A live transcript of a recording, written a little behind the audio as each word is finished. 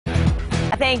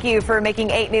Thank you for making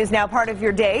 8 News now part of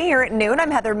your day. Here at noon, I'm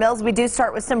Heather Mills. We do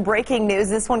start with some breaking news.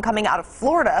 This one coming out of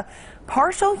Florida.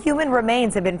 Partial human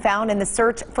remains have been found in the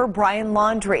search for Brian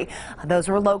Laundrie. Those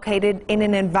were located in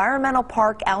an environmental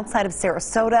park outside of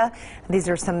Sarasota. These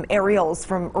are some aerials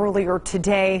from earlier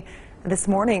today. This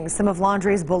morning, some of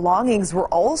Laundrie's belongings were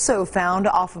also found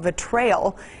off of a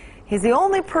trail. He's the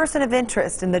only person of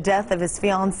interest in the death of his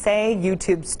fiancée,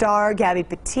 YouTube star Gabby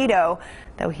Petito,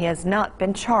 though he has not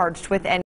been charged with any